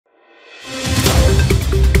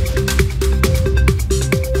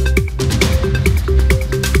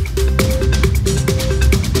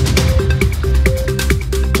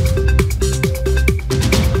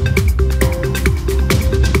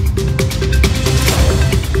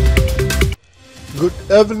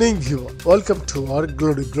Good evening, viewer. Welcome to our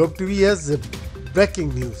Glory Globe TV as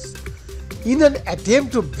breaking news. In an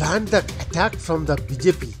attempt to blunt the attack from the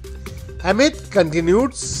BJP, amid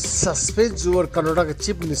continued suspense over Karnataka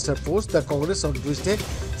Chief Minister post, the Congress on Tuesday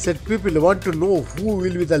said people want to know who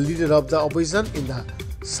will be the leader of the opposition in the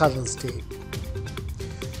southern state.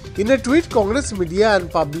 In a tweet, Congress Media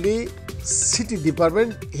and Publicity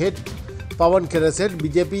Department head Pawan Khera said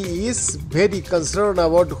BJP is very concerned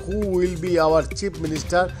about who will be our Chief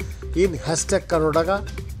Minister in #Karnataka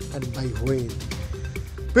and by when.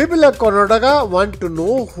 People of Karnataka want to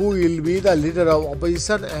know who will be the leader of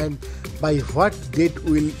opposition and by what date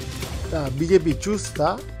will the BJP choose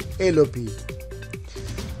the LOP.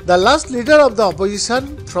 The last leader of the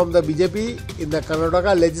opposition from the BJP in the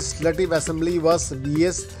Karnataka Legislative Assembly was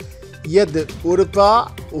B.S. Yedurappa,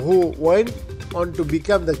 who went on to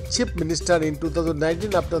become the Chief Minister in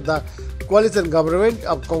 2019 after the coalition government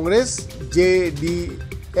of Congress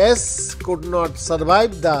JDS could not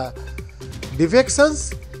survive the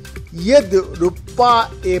defections. Yedurappa,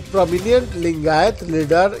 a prominent Lingayat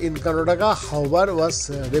leader in Karnataka, however, was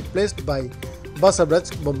replaced by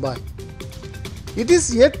Basavaraj Mumbai. It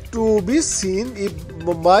is yet to be seen if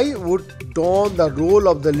Mumbai would don the role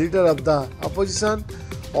of the leader of the opposition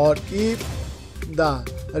or if the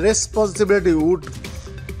responsibility would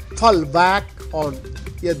fall back on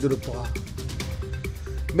Yedurappa.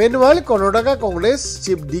 Meanwhile, Karnataka Congress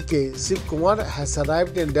Chief DK Shiv Kumar has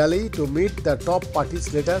arrived in Delhi to meet the top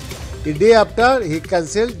parties later a day after he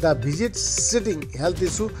cancelled the visit citing health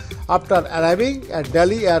issue. After arriving at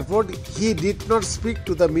Delhi airport, he did not speak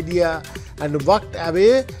to the media and walked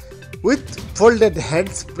away with folded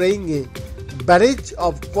hands, praying a barrage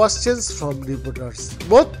of questions from reporters.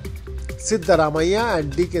 Both Siddaramaiah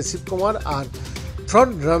and DK Shiv Kumar are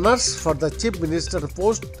front runners for the Chief Minister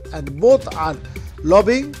post and both are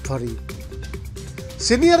lobbying for it.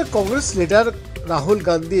 Senior Congress leader Rahul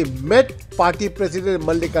Gandhi met party president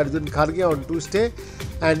Mallikarjun Kharge on Tuesday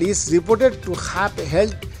and is reported to have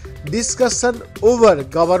held discussion over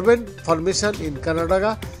government formation in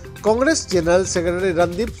Karnataka. Congress General Secretary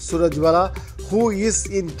Randeep Surjewala, who is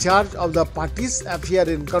in charge of the party's affairs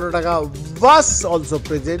in Karnataka, was also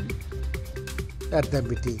present at the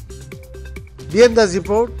meeting. Behind the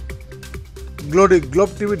report, Globe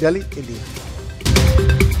TV, Delhi, India.